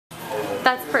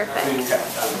That's perfect.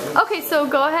 Okay, so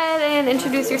go ahead and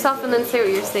introduce yourself and then say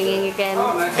what you're singing again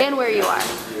and where you are.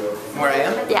 Where I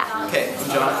am? Yeah. Okay, I'm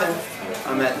Jonathan.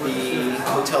 I'm at the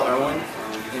Hotel Erwin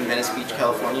in Venice Beach,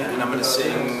 California, and I'm going to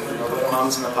sing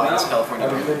Moms and the Pops, California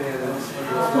Dream.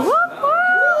 Woo-hoo!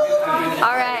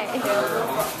 Alright.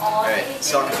 Alright,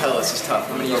 so acapella, this is tough.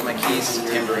 I'm going to use my keys as a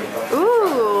tambourine.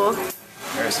 Ooh.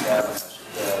 There's some percussion.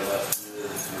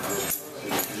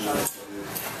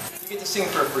 You get to sing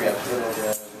for a free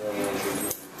episode.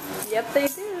 Yep, they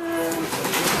do.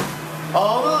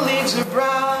 All the leaves are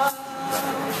brown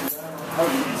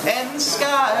and the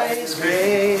sky is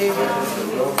gray.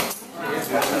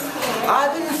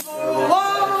 I've been for a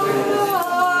while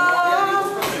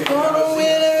on a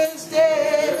winter's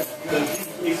day.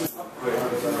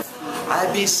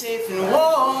 I'd be safe and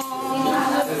warm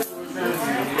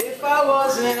if I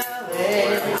was in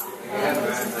LA.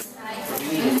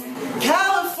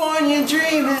 California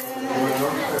dreaming,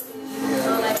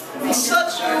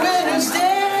 such a winter's day.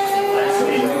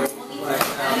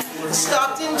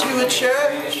 Stopped into a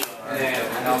church,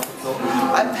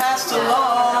 I passed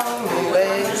along the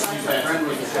way.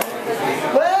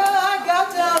 Well, I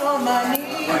got down on my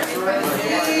knees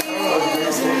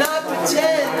and I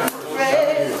pretend to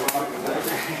pray.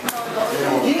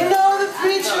 You know the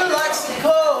preacher likes the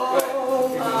cold,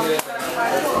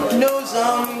 knows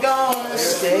I'm gonna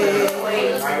stay.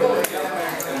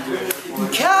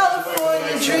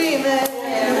 California dreaming,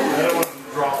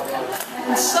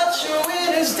 such a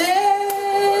winter's day,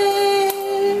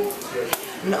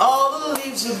 and all the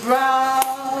leaves are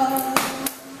brown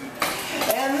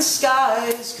and the sky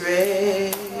is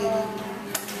gray.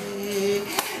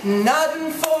 And I've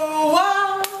been for a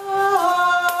while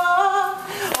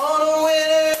on a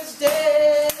winter's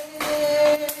day.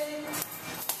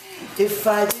 If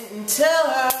I didn't tell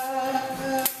her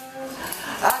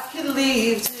I could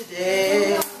leave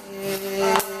today.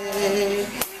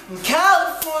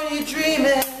 California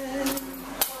dreaming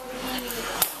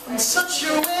on such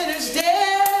a winter's day.